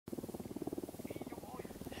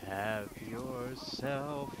Have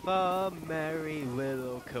yourself a merry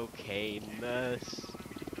little cocaine mess.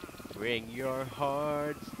 Bring your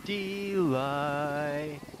heart's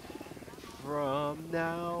delight. From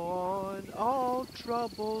now on, all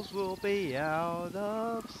troubles will be out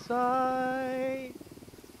of sight.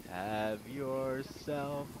 Have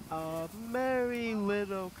yourself a merry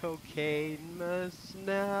little cocaine mess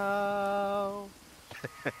now.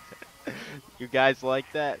 You guys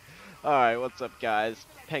like that? Alright, what's up guys?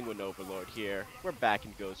 Penguin Overlord here. We're back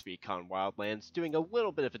in Ghost Recon Wildlands, doing a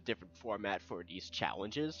little bit of a different format for these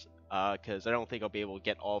challenges, because I don't think I'll be able to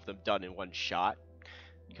get all of them done in one shot,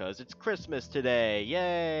 because it's Christmas today,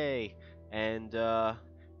 yay! And,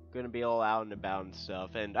 gonna be all out and about and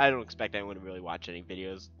stuff, and I don't expect anyone to really watch any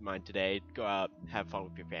videos of mine today. Go out, have fun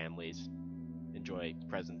with your families, enjoy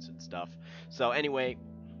presents and stuff. So anyway,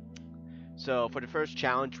 so for the first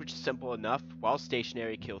challenge, which is simple enough, while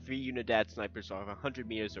stationary, kill 3 Unidad snipers off 100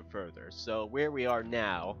 meters or further. So where we are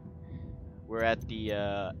now, we're at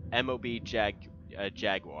the MOB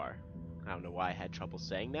Jaguar. I don't know why I had trouble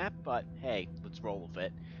saying that, but hey, let's roll with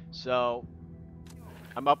it. So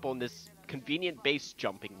I'm up on this convenient base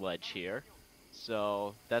jumping ledge here.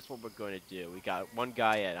 So that's what we're going to do. We got one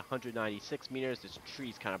guy at 196 meters. This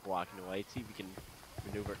tree's kind of blocking the way. Let's see if we can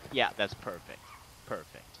maneuver. Yeah, that's perfect.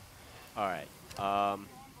 Perfect. Alright,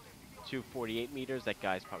 248 meters, that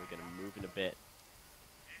guy's probably going to move in a bit.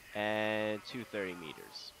 And 230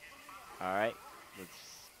 meters. Alright,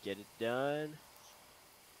 let's get it done.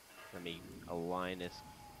 Let me align this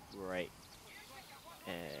right.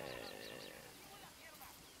 And...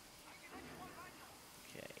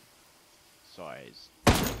 okay. Sorry, it's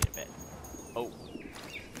a bit. Oh.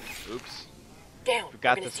 Oops. Down.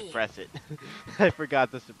 Forgot to suppress it. I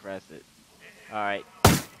forgot to suppress it. Alright.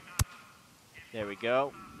 There we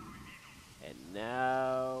go. And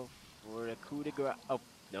now for the coup de grace. Oh,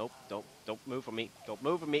 nope, don't move on me. Don't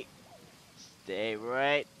move on me. Stay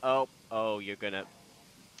right. Oh, you're gonna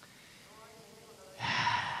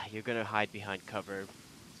hide behind cover.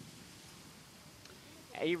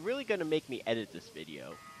 Are you really gonna make me edit this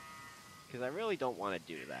video? Because I really don't want to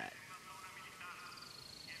do that.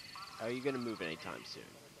 Are you gonna move anytime soon?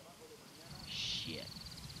 Shit.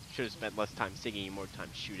 Should have spent less time singing and more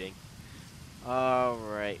time shooting.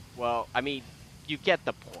 Alright, well, I mean, you get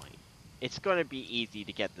the point. It's gonna be easy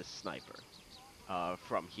to get the sniper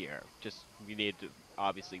from here. Just, you need to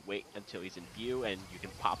obviously wait until he's in view and you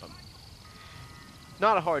can pop him.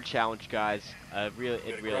 Not a hard challenge, guys. It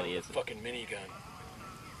really isn't. Fucking minigun.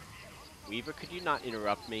 Weaver, could you not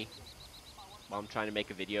interrupt me while I'm trying to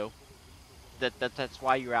make a video? That's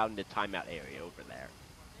why you're out in the timeout area over there,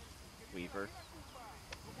 Weaver.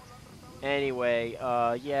 Anyway,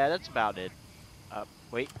 yeah, that's about it.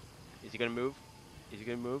 Wait, is he gonna move? Is he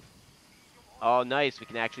gonna move? Oh, nice, we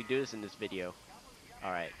can actually do this in this video.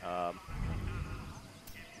 Alright, let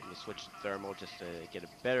me switch to thermal just to get a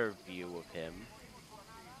better view of him.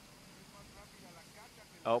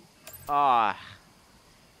 Oh,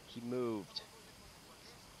 he moved.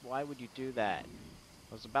 Why would you do that?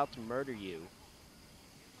 I was about to murder you.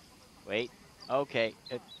 Wait, okay.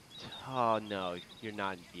 Oh no, you're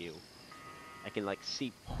not in view. I can like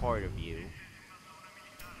see part of you.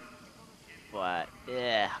 But,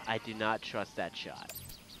 I do not trust that shot.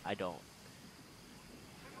 I don't.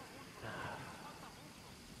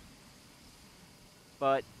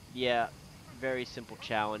 But, yeah, very simple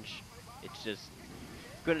challenge. It's just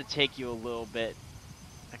gonna take you a little bit.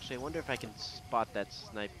 Actually, I wonder if I can spot that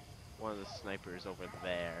one of the snipers over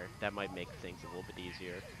there. That might make things a little bit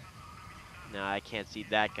easier. Nah, I can't see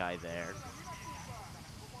that guy there.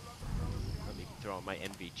 Let me throw on my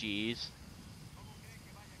NVGs.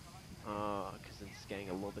 Because it's getting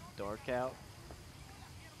a little bit dark out.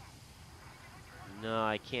 No,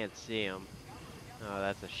 I can't see him. Oh,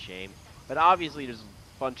 that's a shame. But obviously there's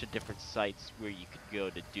a bunch of different sites where you could go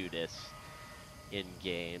to do this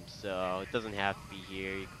in-game. So it doesn't have to be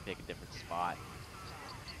here. You can pick a different spot.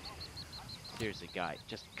 Seriously, guy,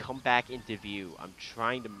 just come back into view. I'm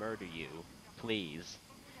trying to murder you. Please.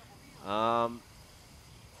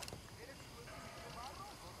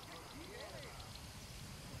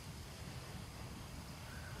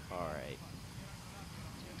 Alright.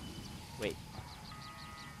 Wait.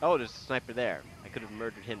 Oh, there's a sniper there. I could have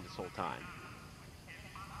murdered him this whole time.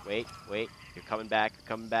 Wait. You're coming back. You're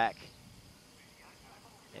coming back.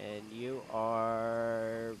 And you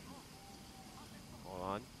are... Hold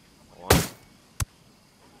on.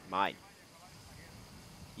 Mine.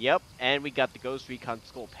 Yep, and we got the Ghost Recon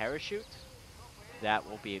Skull Parachute. That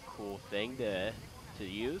will be a cool thing to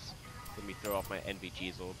use. Let me throw off my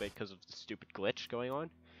NVGs a little bit because of the stupid glitch going on.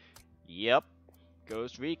 Yep.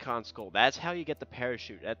 Ghost Recon Skull. That's how you get the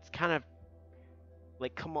parachute. That's kind of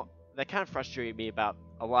like, come on. That kind of frustrated me about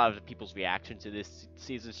a lot of the people's reaction to this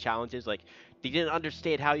season's challenges. Like, they didn't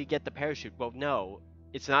understand how you get the parachute. Well, no,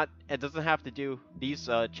 it's not. It doesn't have to do. These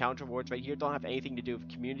challenge rewards right here don't have anything to do with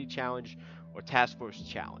community challenge or task force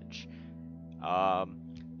challenge. Um,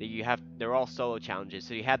 they're all solo challenges,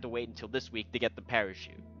 so you had to wait until this week to get the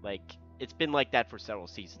parachute. Like, it's been like that for several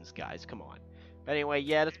seasons, guys. Come on. But anyway,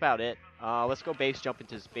 yeah, that's about it. Let's go base jump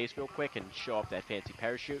into this base real quick and show off that fancy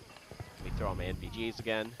parachute. Let me throw on my NVGs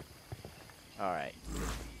again. Alright. Let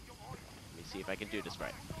me see if I can do this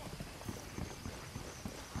right.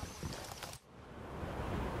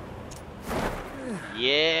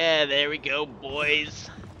 Yeah, there we go, boys.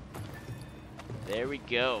 There we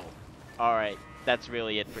go. Alright, that's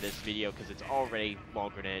really it for this video because it's already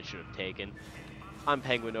longer than it should have taken. I'm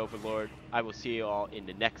Penguin Overlord. I will see you all in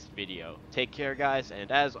the next video. Take care, guys,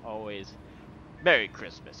 and as always, Merry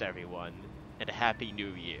Christmas, everyone, and a Happy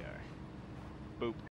New Year. Boop.